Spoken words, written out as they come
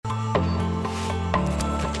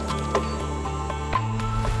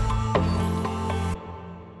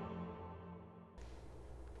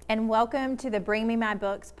and welcome to the Bring Me My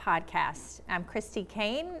Books podcast. I'm Christy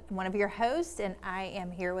Kane, one of your hosts, and I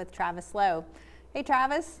am here with Travis Lowe. Hey,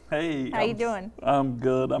 Travis. Hey. How you doing? I'm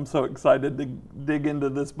good. I'm so excited to dig into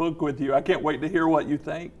this book with you. I can't wait to hear what you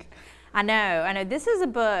think. I know. This is a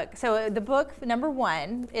book. So the book number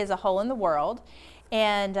one is A Hole in the World.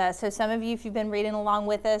 And so some of you, if you've been reading along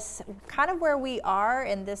with us, kind of where we are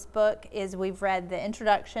in this book is we've read the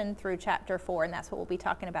introduction through chapter 4, and that's what we'll be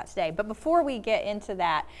talking about today. But before we get into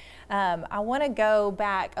that, I want to go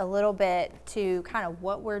back a little bit to kind of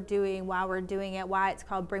what we're doing, why we're doing it, why it's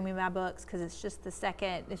called Bring Me My Books, because it's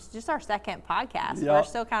just our second podcast. Yep. We're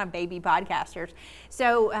still kind of baby podcasters.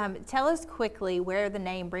 So tell us quickly where the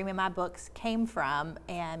name Bring Me My Books came from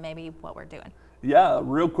and maybe what we're doing. Yeah,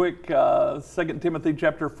 real quick, 2 Timothy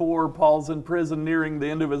chapter 4, Paul's in prison nearing the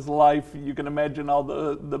end of his life. You can imagine all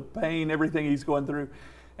the pain, everything he's going through.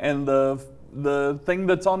 And the thing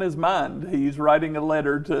that's on his mind, he's writing a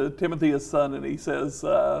letter to Timothy, his son, and he says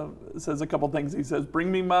a couple things. He says,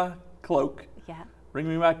 bring me my cloak, bring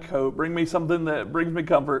me my coat, bring me something that brings me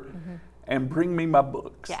comfort, and bring me my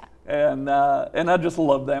books. Yeah. And I just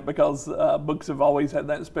love that because books have always had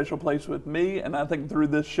that special place with me. And I think through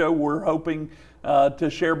this show, we're hoping to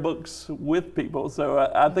share books with people. So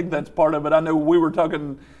I think that's part of it. I know we were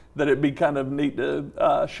talking that it'd be kind of neat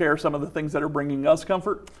to share some of the things that are bringing us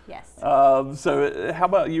comfort. Yes. So how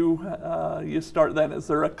about you? You start that. Is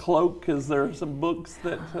there a cloak? Is there some books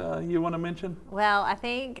that you want to mention? Well, I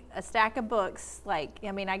think a stack of books, I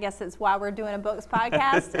guess it's why we're doing a books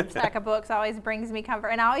podcast. A stack of books always brings me comfort.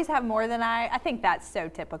 And I always have more than I think that's so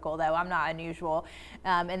typical, though. I'm not unusual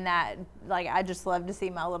in that, I just love to see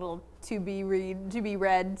my little to be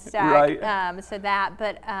read stack. Right.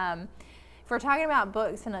 But if we're talking about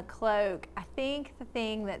books and a cloak, I think the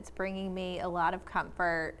thing that's bringing me a lot of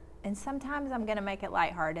comfort, and sometimes I'm going to make it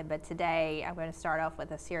lighthearted, but today I'm going to start off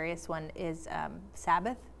with a serious one, is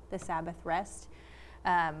Sabbath, the Sabbath rest.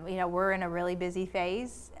 We're in a really busy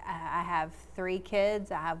phase. I have 3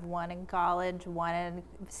 kids. I have one in college, one in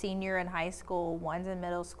senior in high school, one's in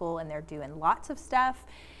middle school, and they're doing lots of stuff.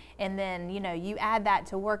 And then, you add that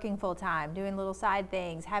to working full time, doing little side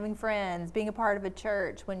things, having friends, being a part of a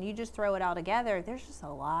church. When you just throw it all together, there's just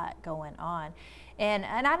a lot going on. And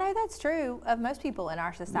I know that's true of most people in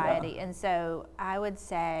our society. Yeah. And so I would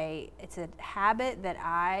say it's a habit that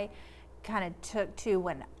I kind of took to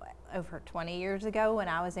over 20 years ago when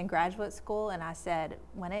I was in graduate school, and I said,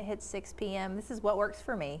 when it hits 6 p.m., this is what works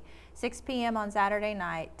for me. 6 p.m. on Saturday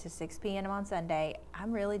night to 6 p.m. on Sunday,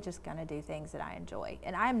 I'm really just going to do things that I enjoy.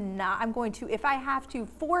 And I'm going to, if I have to,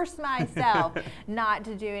 force myself not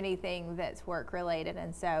to do anything that's work related.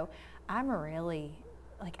 And so I'm really,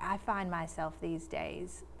 I find myself these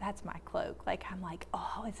days, that's my cloak. I'm like,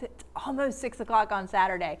 oh, it's almost 6 o'clock on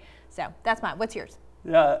Saturday. So that's mine. What's yours?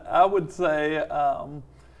 Yeah, I would say,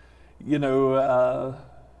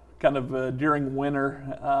 kind of during winter,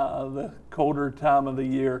 the colder time of the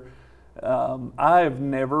year, I've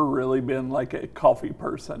never really been a coffee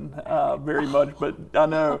person very much, but I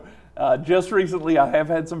know just recently I have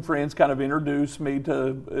had some friends kind of introduce me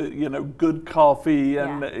to, good coffee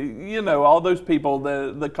and, all those people,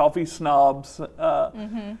 the coffee snobs. But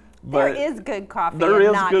there is good coffee there and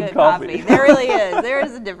is not good good coffee. There really is. There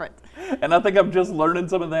is a difference. And I think I'm just learning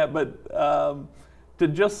some of that, but to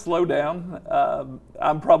just slow down,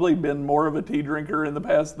 I've probably been more of a tea drinker in the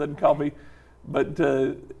past than coffee, but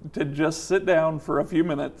to just sit down for a few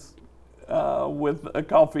minutes with a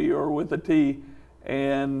coffee or with a tea,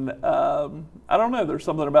 and I don't know, there's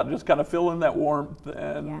something about just kind of feeling that warmth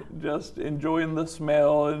and just enjoying the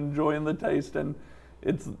smell, enjoying the taste, and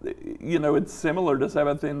it's similar to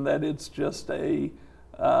Sabbath in that it's just a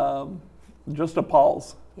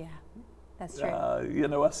pause. Yeah, that's true.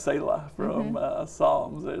 A Selah from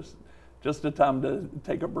Psalms. It's just a time to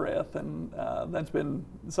take a breath, and that's been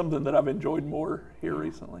something that I've enjoyed more here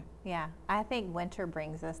recently. Yeah, I think winter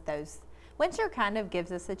brings us those. Winter kind of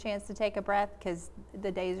gives us a chance to take a breath because the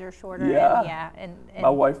days are shorter. Yeah. And my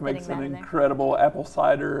wife makes an incredible apple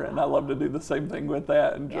cider, and I love to do the same thing with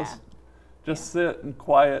that, and just sit and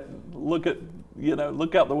quiet, and look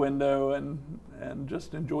out the window and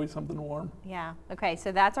just enjoy something warm. Yeah. Okay.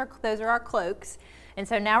 So those are our cloaks. And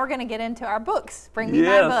so now we're going to get into our books. Bring me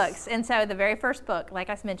my books. And so the very first book, like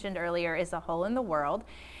I mentioned earlier, is A Hole in the World.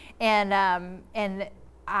 We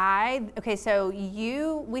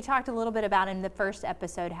talked a little bit about in the first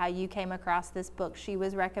episode how you came across this book. She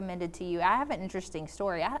was recommended to you. I have an interesting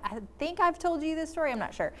story. I think I've told you this story. I'm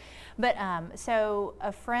not sure. But so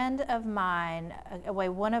a friend of mine,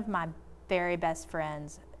 one of my very best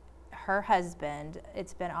friends, her husband,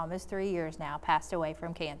 it's been almost 3 years now, passed away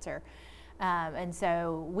from cancer. And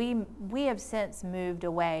so we have since moved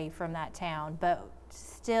away from that town, but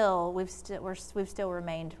still we've still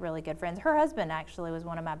remained really good friends. Her husband actually was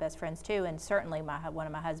one of my best friends too, and certainly one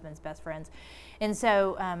of my husband's best friends. And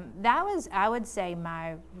so that was, I would say,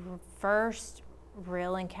 my first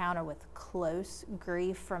real encounter with close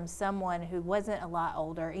grief from someone who wasn't a lot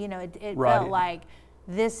older. You know, it Right. felt like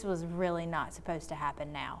this was really not supposed to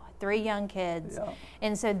happen now. 3 young kids. Yeah.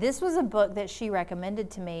 And so this was a book that she recommended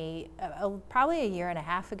to me probably a year and a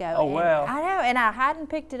half ago. Oh, and wow. I know, and I hadn't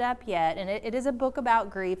picked it up yet. And it is a book about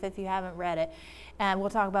grief if you haven't read it. And we'll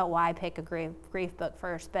talk about why pick a grief book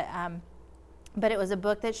first. But it was a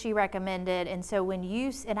book that she recommended. And so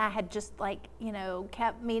and I had just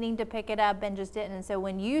kept meaning to pick it up and just didn't. And so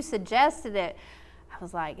when you suggested it, I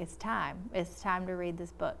was like, it's time to read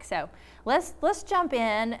this book. So let's jump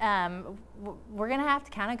in. We're going to have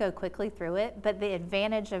to kind of go quickly through it, but the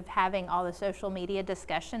advantage of having all the social media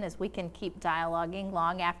discussion is we can keep dialoguing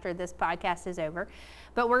long after this podcast is over.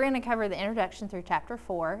 But we're going to cover the introduction through chapter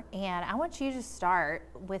 4, and I want you to start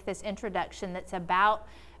with this introduction that's about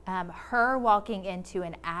her walking into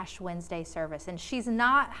an Ash Wednesday service. And she's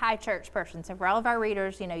not a high church person. So for all of our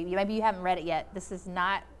readers, maybe you haven't read it yet. She's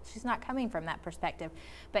not coming from that perspective.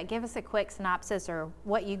 But give us a quick synopsis or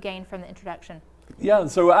what you gained from the introduction. Yeah,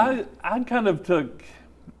 so I kind of took,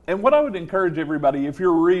 and what I would encourage everybody, if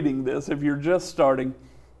you're reading this, if you're just starting,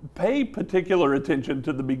 pay particular attention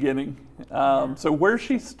to the beginning. So where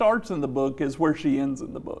she starts in the book is where she ends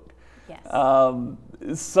in the book. Yes.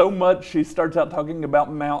 So much, she starts out talking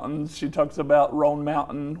about mountains. She talks about Roan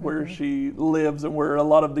Mountain, where she lives and where a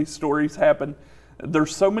lot of these stories happen.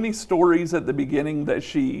 There's so many stories at the beginning that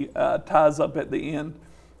she ties up at the end.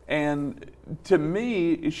 And to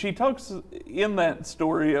me, she talks in that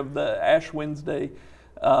story of the Ash Wednesday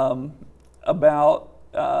about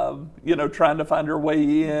trying to find her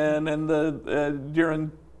way in, and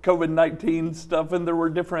during COVID-19 stuff, and there were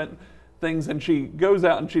different things, and she goes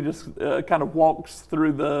out and she just kind of walks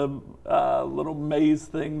through the little maze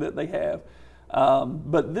thing that they have.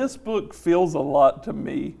 But this book feels a lot to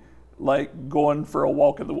me like going for a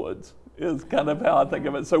walk in the woods is kind of how I think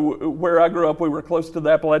of it. So where I grew up, we were close to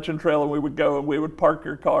the Appalachian Trail, and we would go and we would park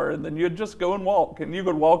your car, and then you'd just go and walk, and you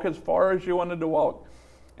could walk as far as you wanted to walk.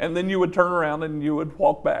 And then you would turn around and you would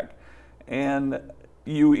walk back. And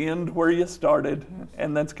you end where you started,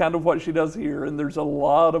 and that's kind of what she does here. And there's a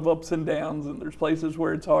lot of ups and downs, and there's places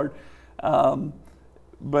where it's hard.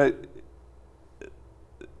 But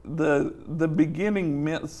the beginning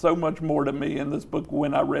meant so much more to me in this book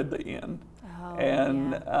when I read the end.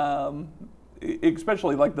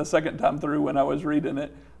 Especially like the second time through when I was reading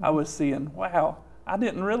it, I was seeing, wow, I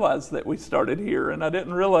didn't realize that we started here, and I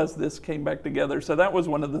didn't realize this came back together. So that was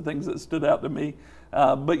one of the things that stood out to me.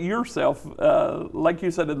 But yourself, like you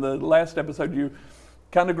said in the last episode, you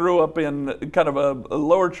kind of grew up in kind of a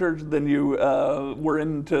lower church, then you were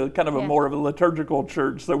into kind of a more of a liturgical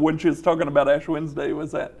church. So when she was talking about Ash Wednesday,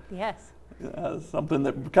 was that something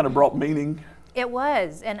that kind of brought meaning? It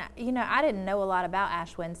was. And, I didn't know a lot about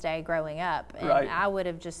Ash Wednesday growing up. And I would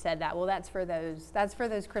have just said that, well, that's for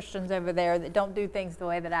those Christians over there that don't do things the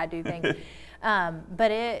way that I do things.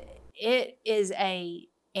 But it is a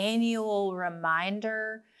annual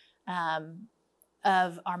reminder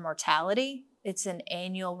of our mortality. It's an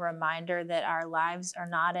annual reminder that our lives are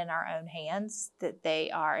not in our own hands, that they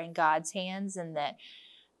are in God's hands, and that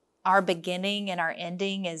our beginning and our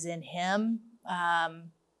ending is in Him.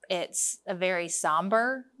 It's a very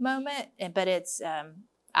somber moment, but it's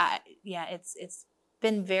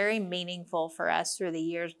been very meaningful for us through the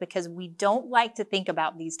years because we don't like to think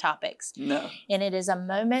about these topics. No. And it is a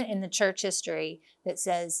moment in the church history that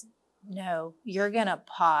says, no, you're going to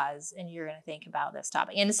pause and you're going to think about this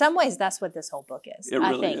topic. And in some ways, that's what this whole book is.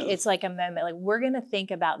 I think it's like a moment, like we're going to think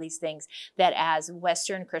about these things that as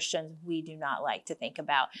Western Christians, we do not like to think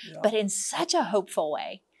about, but in such a hopeful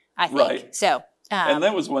way, I think. Right. So, and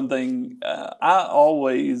that was one thing I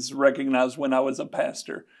always recognized when I was a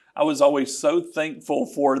pastor. I was always so thankful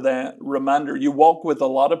for that reminder. You walk with a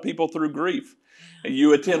lot of people through grief.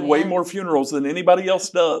 You attend way more funerals than anybody else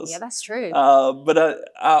does. Yeah, that's true. But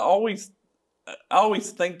I always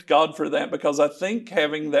thanked God for that, because I think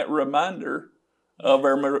having that reminder of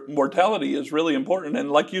our mortality is really important.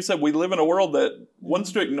 And like you said, we live in a world that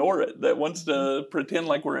wants to ignore it, that wants to pretend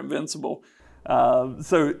like we're invincible.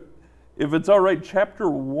 So if it's all right, chapter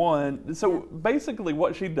 1. So basically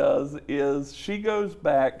what she does is she goes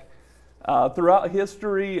back throughout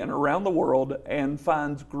history and around the world and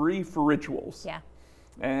finds grief rituals. Yeah.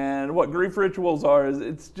 And what grief rituals are is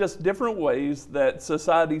it's just different ways that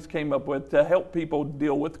societies came up with to help people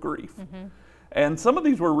deal with grief. And some of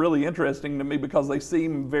these were really interesting to me because they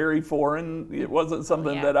seem very foreign. It wasn't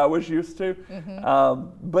something that I was used to.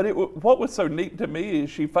 But what was so neat to me is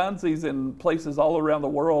she finds these in places all around the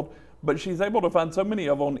world, but she's able to find so many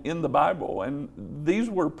of them in the Bible. And these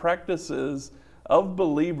were practices of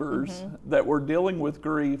believers that were dealing with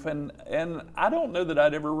grief. And I don't know that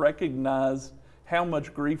I'd ever recognized how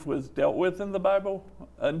much grief was dealt with in the Bible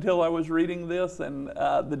until I was reading this and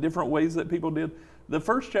the different ways that people did. The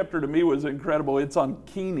first chapter to me was incredible. It's on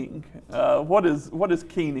keening. What is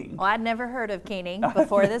keening? Well, I'd never heard of keening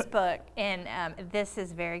before this book, and this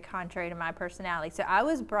is very contrary to my personality. So I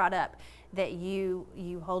was brought up that you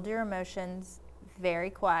hold your emotions very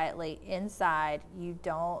quietly inside. You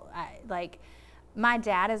don't like. My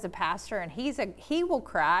dad is a pastor, and he will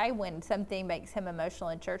cry when something makes him emotional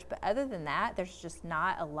in church. But other than that, there's just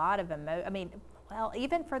not a lot of emotion. I mean, well,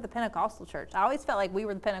 even for the Pentecostal church, I always felt like we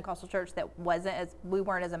were the Pentecostal church that we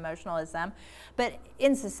weren't as emotional as them. But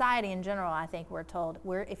in society in general, I think we're told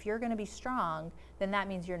if you're going to be strong, then that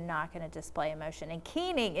means you're not going to display emotion. And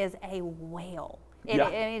keening is a wail.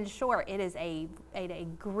 In short, it is a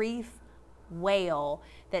grief wail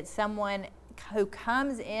that someone who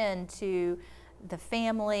comes into the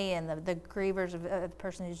family and the grievers of the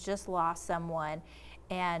person who's just lost someone,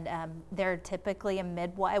 and they're typically a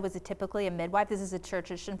midwife. It was typically a midwife. This is a church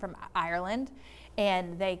tradition from Ireland,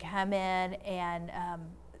 and they come in and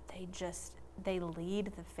they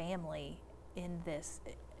lead the family in this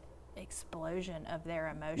explosion of their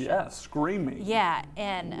emotions. Yeah, screaming. Yeah,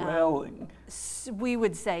 and wailing. We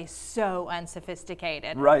would say so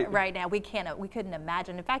unsophisticated. Right now, we couldn't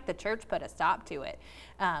imagine. In fact, the church put a stop to it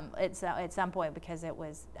at some point because it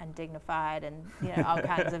was undignified and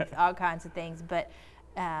all kinds of things. But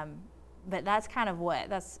that's kind of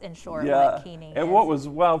that's in short what keening is. And what was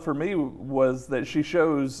wild for me was that she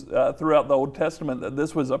shows throughout the Old Testament that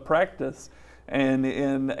this was a practice, and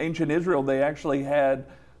in ancient Israel they actually had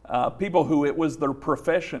people who it was their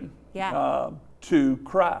profession to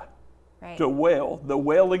cry, to wail. The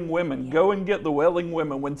wailing women, go and get the wailing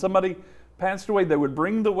women. When somebody passed away, they would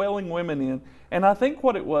bring the wailing women in. And I think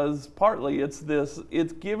what it was, partly, it's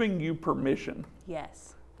giving you permission.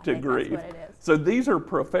 Yes. To grieve. That's what it is. So these are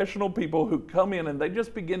professional people who come in and they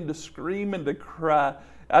just begin to scream and to cry.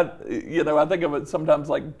 I think of it sometimes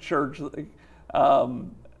like church.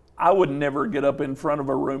 I would never get up in front of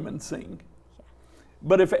a room and sing.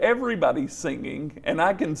 But if everybody's singing and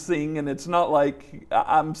I can sing and it's not like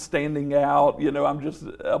I'm standing out, I'm just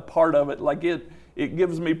a part of it, like it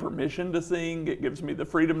gives me permission to sing, it gives me the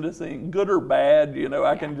freedom to sing, good or bad,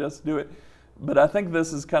 I can just do it. But I think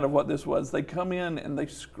this is kind of what this was. They come in and they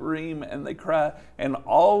scream and they cry, and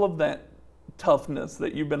all of that toughness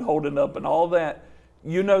that you've been holding up and all that,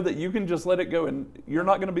 that you can just let it go, and you're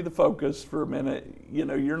not going to be the focus for a minute.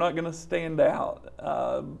 You're not going to stand out,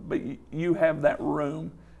 but you have that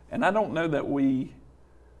room, and I don't know that we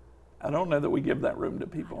give that room to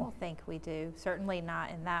people. I don't think we do. Certainly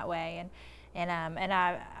not in that way. And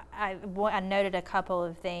I noted a couple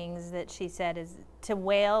of things that she said is to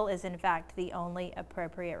wail is in fact the only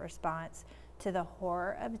appropriate response to the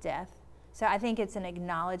horror of death. So I think it's an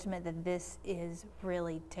acknowledgement that this is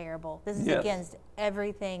really terrible. This is against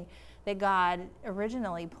everything that God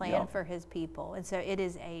originally planned for his people. And so it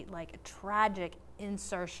is a tragic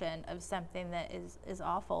insertion of something that is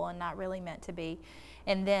awful and not really meant to be.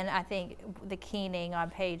 And then I think the keening on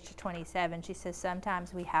page 27, she says,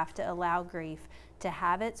 sometimes we have to allow grief to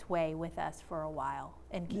have its way with us for a while.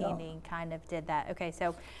 And keening kind of did that. Okay,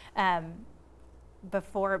 so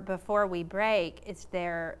before we break, is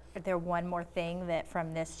there one more thing that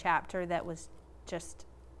from this chapter that was just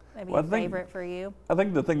maybe a favorite for you? I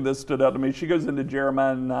think the thing that stood out to me, she goes into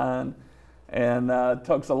Jeremiah 9 and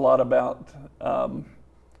talks a lot about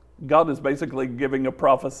God is basically giving a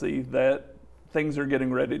prophecy that things are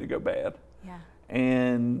getting ready to go bad. Yeah.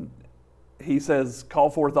 And he says, call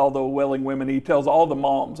forth all the wailing women. He tells all the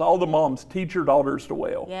moms, teach your daughters to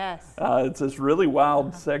wail. Yes. It's this really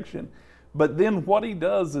wild section. But then what he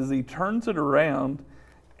does is he turns it around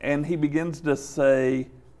and he begins to say,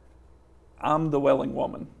 I'm the wailing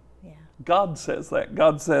woman. Yeah. God says that.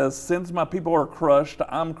 God says, since my people are crushed,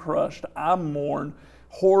 I mourn,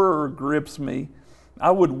 horror grips me. I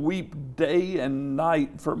would weep day and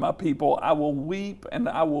night for my people. I will weep and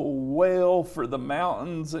I will wail for the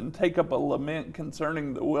mountains and take up a lament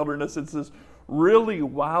concerning the wilderness. It's this really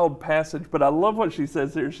wild passage, but I love what she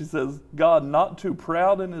says here. She says, God, not too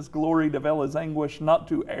proud in his glory to veil his anguish, not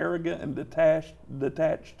too arrogant and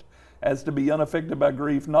detached as to be unaffected by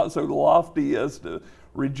grief, not so lofty as to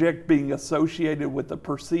reject being associated with the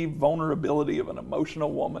perceived vulnerability of an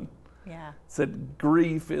emotional woman. Yeah. Said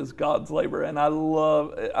grief is God's labor. And I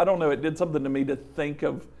don't know, it did something to me to think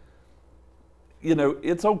of,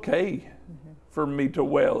 it's okay for me to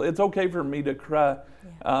wail. It's okay for me to cry.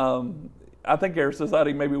 Yeah. I think our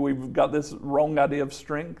society, maybe we've got this wrong idea of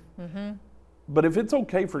strength. But if it's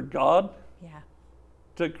okay for God Yeah.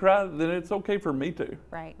 to cry, then it's okay for me to.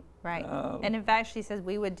 Right. Right. And in fact, she says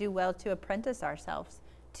we would do well to apprentice ourselves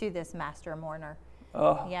to this master mourner.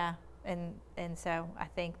 Yeah. And so I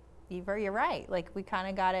think you're right. Like we've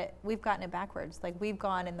gotten it backwards. Like we've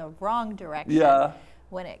gone in the wrong direction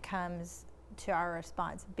when it comes to our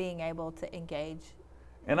response, being able to engage.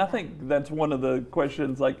 And I think that's one of the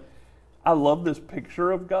questions, like, I love this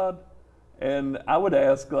picture of God. And I would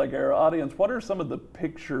ask, like, our audience, what are some of the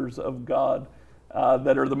pictures of God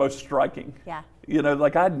that are the most striking? Yeah.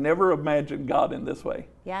 Like I'd never imagined God in this way.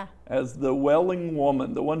 Yeah. As the wailing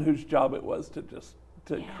woman, the one whose job it was to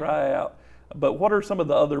cry out. But what are some of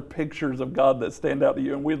the other pictures of God that stand out to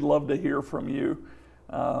you? And we'd love to hear from you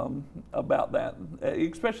about that,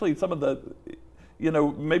 especially some of the,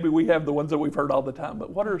 maybe we have the ones that we've heard all the time, but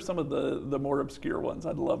what are some of the more obscure ones?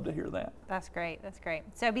 I'd love to hear that. That's great. That's great.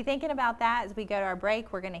 So be thinking about that as we go to our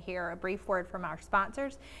break. We're going to hear a brief word from our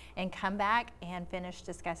sponsors and come back and finish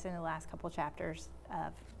discussing the last couple chapters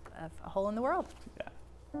of A Hole in the World. Yeah.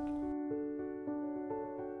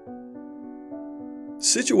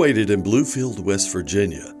 Situated in Bluefield, West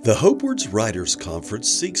Virginia, the Hopewards Writers Conference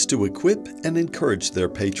seeks to equip and encourage their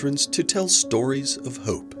patrons to tell stories of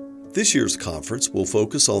hope. This year's conference will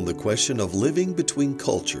focus on the question of living between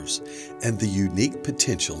cultures and the unique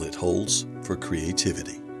potential it holds for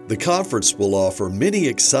creativity. The conference will offer many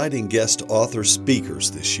exciting guest author speakers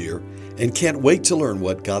this year and can't wait to learn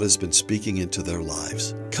what God has been speaking into their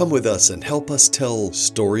lives. Come with us and help us tell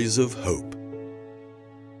stories of hope.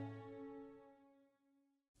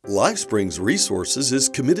 LifeSprings Resources is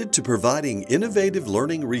committed to providing innovative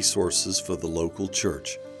learning resources for the local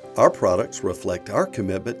church. Our products reflect our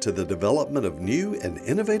commitment to the development of new and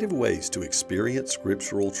innovative ways to experience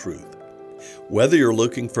scriptural truth. Whether you're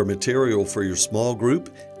looking for material for your small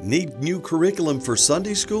group, need new curriculum for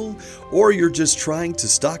Sunday school, or you're just trying to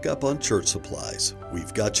stock up on church supplies,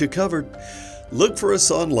 we've got you covered. Look for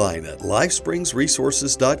us online at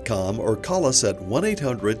lifespringsresources.com or call us at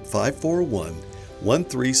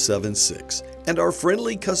 1-800-541-1376, and our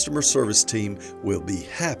friendly customer service team will be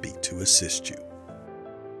happy to assist you.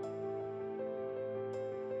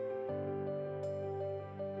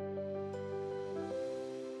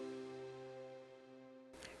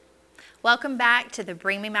 Welcome back to the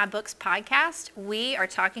Bring Me My Books podcast. We are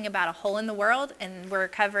talking about A Hole in the World, and we're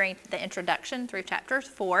covering the introduction through chapters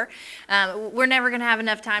 4. We're never going to have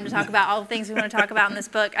enough time to talk about all the things we want to talk about in this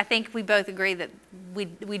book. I think we both agree that we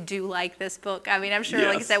do like this book. I mean, I'm sure,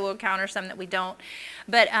 like I said, we'll encounter some that we don't.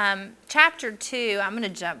 But chapter 2, I'm going to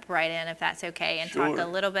jump right in if that's okay and talk a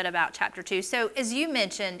little bit about chapter 2. So as you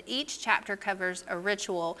mentioned, each chapter covers a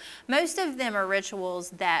ritual. Most of them are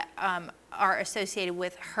rituals that are associated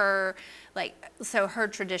with her, her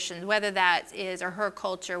traditions, whether that is, or her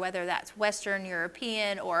culture, whether that's Western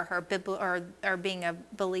European or her or being a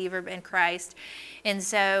believer in Christ. And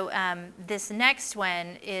so this next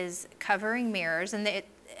one is covering mirrors, and the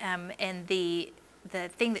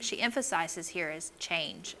thing that she emphasizes here is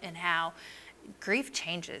change and how grief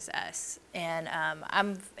changes us. And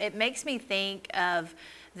it makes me think of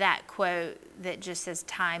that quote that just says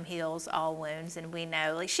time heals all wounds, and we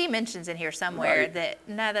know, like she mentions in here somewhere, that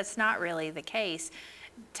no, that's not really the case.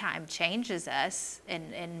 Time changes us,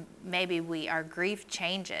 and maybe our grief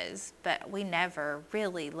changes, but we never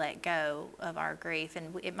really let go of our grief,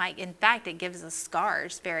 and in fact it gives us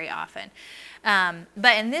scars very often.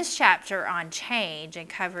 But in this chapter on change and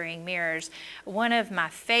covering mirrors, one of my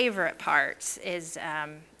favorite parts is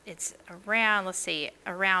it's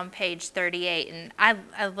around page 38, and I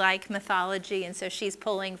like mythology, and so she's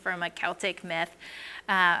pulling from a Celtic myth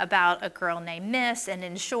about a girl named Miss, and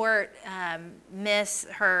in short, Miss,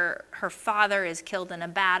 her father is killed in a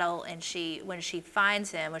battle, and when she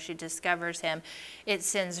discovers him, it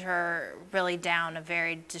sends her really down a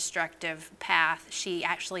very destructive path. She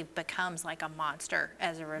actually becomes like a monster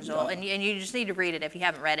as a result, and you just need to read it if you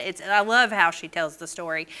haven't read it. I love how she tells the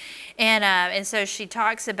story, and so she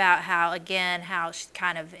talks about how she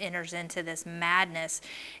kind of enters into this madness,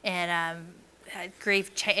 and how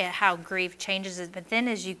grief changes it. But then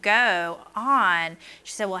as you go on,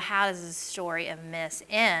 she said, well, how does the story of Miss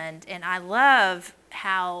end? And I love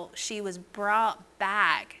how she was brought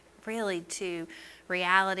back really to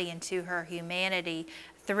reality and to her humanity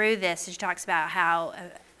through this. She talks about how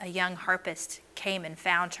a young harpist came and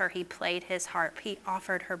found her. He played his harp. He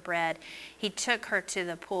offered her bread. He took her to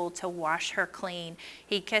the pool to wash her clean.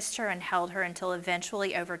 He kissed her and held her until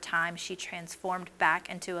eventually, over time, she transformed back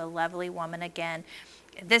into a lovely woman again.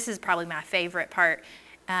 This is probably my favorite part.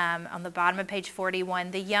 On the bottom of page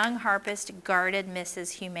 41, the young harpist guarded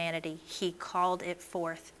Mrs. Humanity. He called it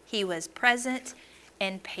forth. He was present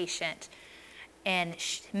and patient. And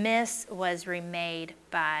Miss was remade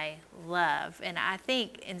by love. And I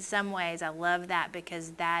think in some ways I love that,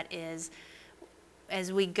 because that is,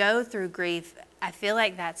 as we go through grief, I feel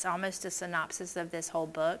like that's almost a synopsis of this whole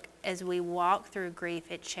book. As we walk through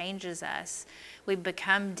grief, it changes us. We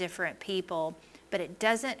become different people, but it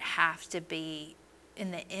doesn't have to be, in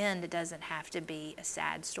the end, it doesn't have to be a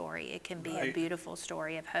sad story. It can be a beautiful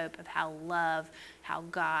story of hope, of how love, how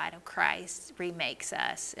God, of Christ remakes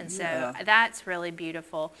us. And so that's really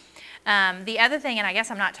beautiful. The other thing, and I guess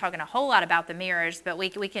I'm not talking a whole lot about the mirrors, but we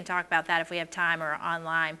can talk about that if we have time or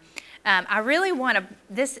online. I really want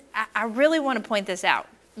to point this out,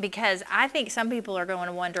 because I think some people are going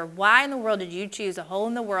to wonder, why in the world did you choose A Hole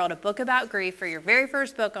in the World, a book about grief, for your very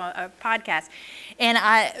first book on a podcast? And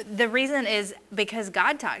the reason is because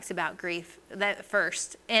God talks about grief that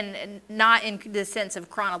first, and not in the sense of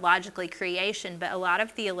chronologically creation, but a lot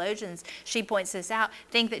of theologians, she points this out,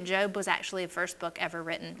 think that Job was actually the first book ever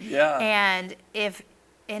written. Yeah.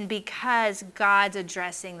 And because God's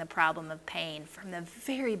addressing the problem of pain from the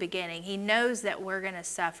very beginning, he knows that we're going to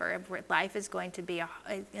suffer. Life is going to be,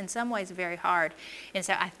 in some ways, very hard. And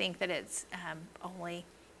so I think that it's only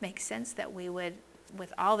makes sense that we would,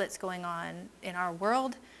 with all that's going on in our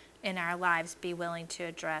world, in our lives, be willing to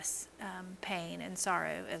address pain and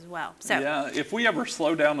sorrow as well. So yeah, if we ever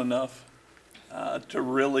slow down enough to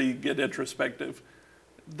really get introspective,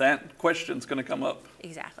 that question's going to come up.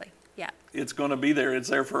 Exactly. Yeah. It's going to be there. It's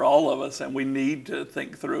there for all of us, and we need to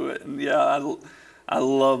think through it. And yeah, I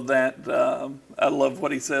love that. I love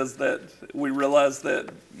what he says, that we realize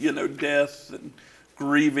that, death and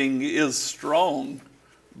grieving is strong,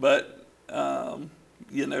 but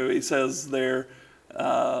he says there,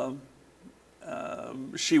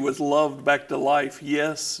 she was loved back to life.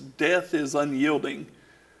 Yes, death is unyielding,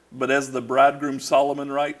 but as the bridegroom Solomon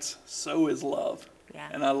writes, so is love. Yeah.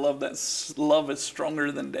 And I love that. Love is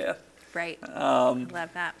stronger than death. Right. Love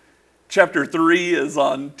that. Chapter 3 is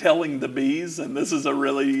on telling the bees, and this is a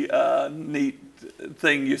really neat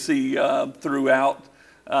thing you see throughout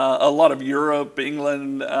a lot of Europe,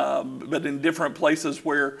 England, but in different places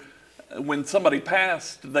where when somebody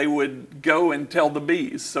passed, they would go and tell the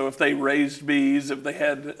bees. So if they raised bees, if they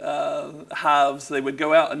had hives, they would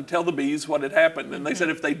go out and tell the bees what had happened. And they said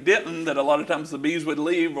if they didn't, that a lot of times the bees would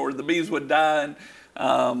leave or the bees would die.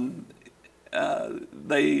 And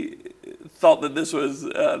they thought that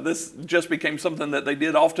this just became something that they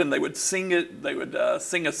did. Often they would sing it. They would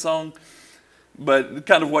sing a song. But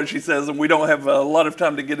kind of what she says, and we don't have a lot of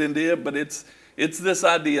time to get into it, but it's this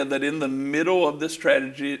idea that in the middle of this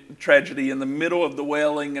tragedy, in the middle of the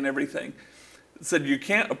wailing and everything, it said you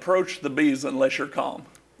can't approach the bees unless you're calm.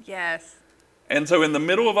 Yes. And so in the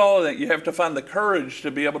middle of all of that, you have to find the courage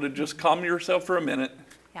to be able to just calm yourself for a minute.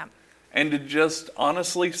 Yeah. And to just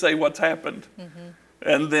honestly say what's happened. Mm-hmm.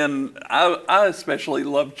 And then I especially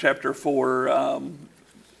love chapter 4.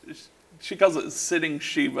 She calls it sitting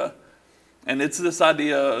Shiva. And it's this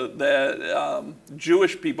idea that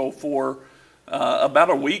Jewish people, for about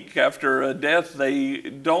a week after a death, they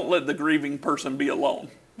don't let the grieving person be alone.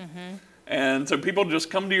 Mm-hmm. And so people just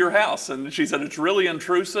come to your house. And she said it's really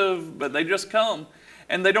intrusive, but they just come.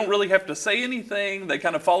 And they don't really have to say anything. They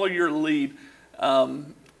kind of follow your lead.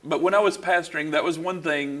 But when I was pastoring, that was one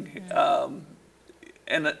thing.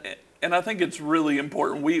 And I think it's really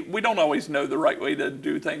important. We don't always know the right way to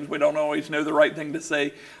do things. We don't always know the right thing to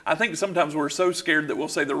say. I think sometimes we're so scared that we'll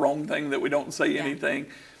say the wrong thing that we don't say anything.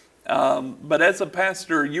 But as a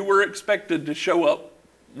pastor, you were expected to show up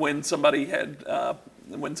when somebody had died,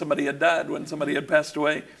 when somebody had passed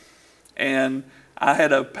away. And I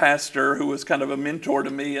had a pastor who was kind of a mentor to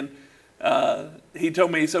me, and he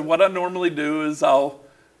told me, he said, what I normally do is I'll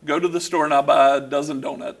go to the store and I'll buy a dozen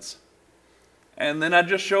donuts. And then I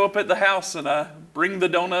just show up at the house and I bring the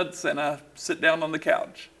donuts and I sit down on the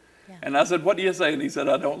couch. Yeah. And I said, what do you say? And he said,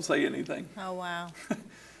 I don't say anything. Oh, wow.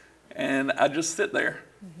 And I just sit there.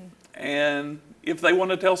 Mm-hmm. And if they want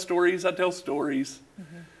to tell stories, I tell stories.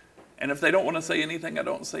 Mm-hmm. And if they don't want to say anything, I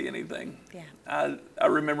don't say anything. Yeah. I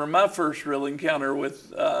remember my first real encounter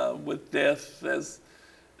with death as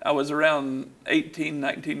I was around 18,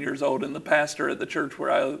 19 years old, and the pastor at the church where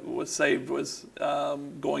I was saved was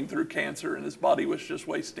going through cancer, and his body was just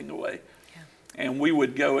wasting away. Yeah. And we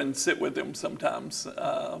would go and sit with him sometimes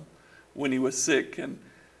when he was sick,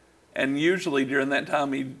 and usually during that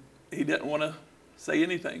time he didn't want to say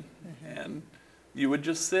anything, and you would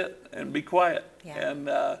just sit and be quiet. Yeah. And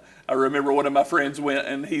I remember one of my friends went,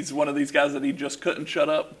 and he's one of these guys that he just couldn't shut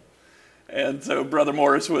up. And so Brother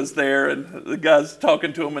Morris was there, and the guy's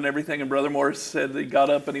talking to him and everything, and Brother Morris said he got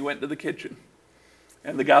up and he went to the kitchen.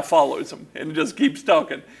 And the guy follows him and just keeps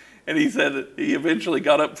talking. And he said he eventually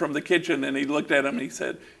got up from the kitchen and he looked at him and he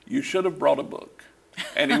said, "You should have brought a book."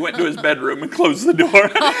 And he went to his bedroom and closed the door.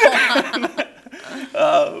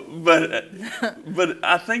 But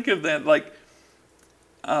I think of that like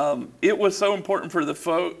it was so important for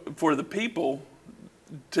the people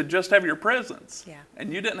to just have your presence. Yeah.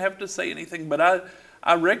 And you didn't have to say anything. But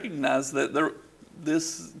I recognize that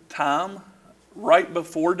this time right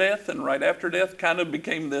before death and right after death kind of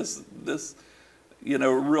became this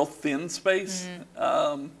real thin space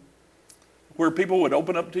where people would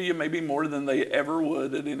open up to you maybe more than they ever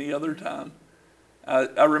would at any other time.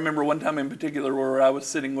 I remember one time in particular where I was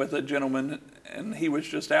sitting with a gentleman and he was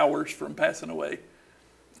just hours from passing away.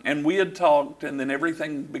 And we had talked and then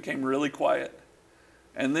everything became really quiet.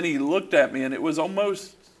 And then he looked at me and it was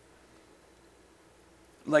almost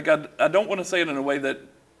like, I don't want to say it in a way that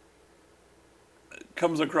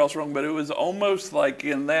comes across wrong, but it was almost like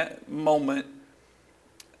in that moment,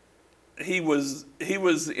 he was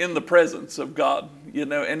in the presence of God,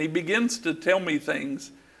 and he begins to tell me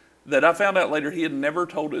things that I found out later he had never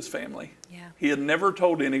told his family. Yeah. He had never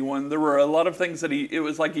told anyone. There were a lot of things that it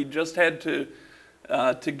was like he just had to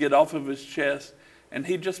get off of his chest. And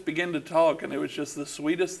he just began to talk, and it was just the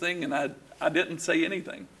sweetest thing, and I didn't say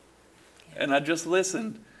anything. Yeah. And I just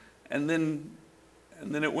listened, and then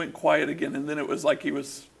it went quiet again, and then it was like he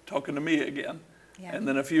was talking to me again. Yeah. And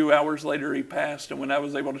then a few hours later he passed, and when I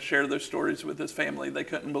was able to share those stories with his family, they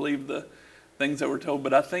couldn't believe the things that were told.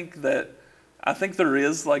 But I think there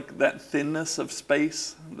is like that thinness of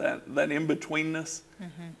space, that in-betweenness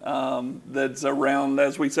that's around,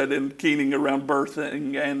 as we said in Keening, around birth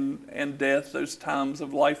and death, those times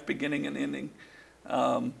of life beginning and ending.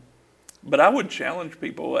 But I would challenge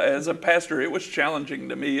people. As a pastor, it was challenging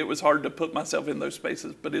to me. It was hard to put myself in those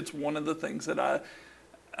spaces, but it's one of the things that I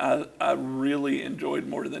really enjoyed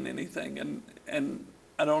more than anything. And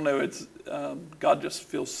I don't know, it's God just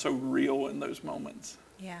feels so real in those moments.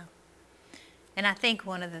 Yeah. And I think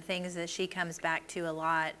one of the things that she comes back to a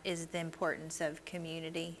lot is the importance of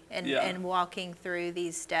community and walking through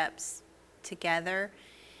these steps together.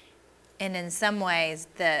 And in some ways,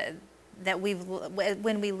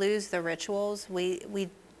 when we lose the rituals, we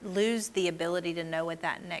lose the ability to know what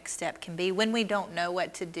that next step can be when we don't know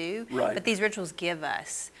what to do. Right. But these rituals give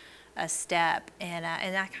us a step, and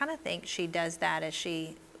I kind of think she does that as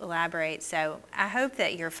she elaborates. So I hope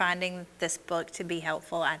that you're finding this book to be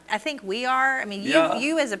helpful. I think we are. I mean,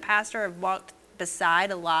 you as a pastor have walked beside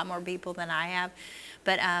a lot more people than I have.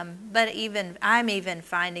 But I'm even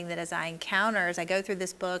finding that as I go through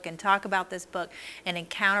this book and talk about this book and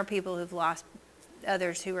encounter people who've lost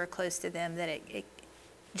others who are close to them, that it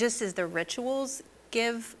just as the rituals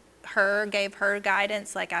gave her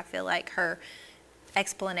guidance, like I feel like her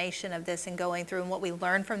explanation of this and going through and what we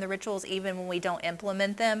learn from the rituals, even when we don't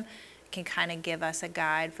implement them, can kind of give us a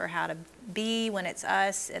guide for how to be when it's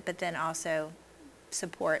us, but then also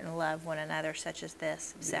support and love one another, such as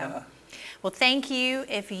this. So. Yeah. Well, thank you.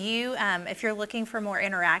 If you're looking for more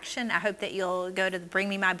interaction, I hope that you'll go to the Bring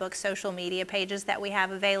Me My Book social media pages that we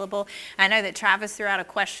have available. I know that Travis threw out a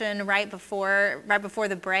question right before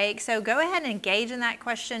the break, so go ahead and engage in that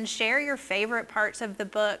question. Share your favorite parts of the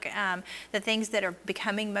book, the things that are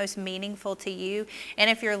becoming most meaningful to you. And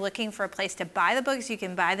if you're looking for a place to buy the books, you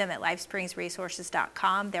can buy them at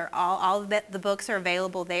lifespringsresources.com. They're all the books are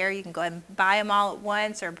available there. You can go ahead and buy them all at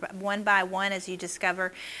once or one by one as you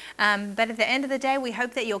discover. But at the end of the day, we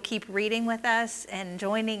hope that you'll keep reading with us and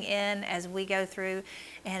joining in as we go through.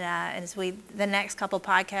 And the next couple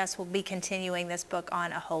podcasts will be continuing this book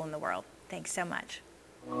on A Hole in the World. Thanks so much.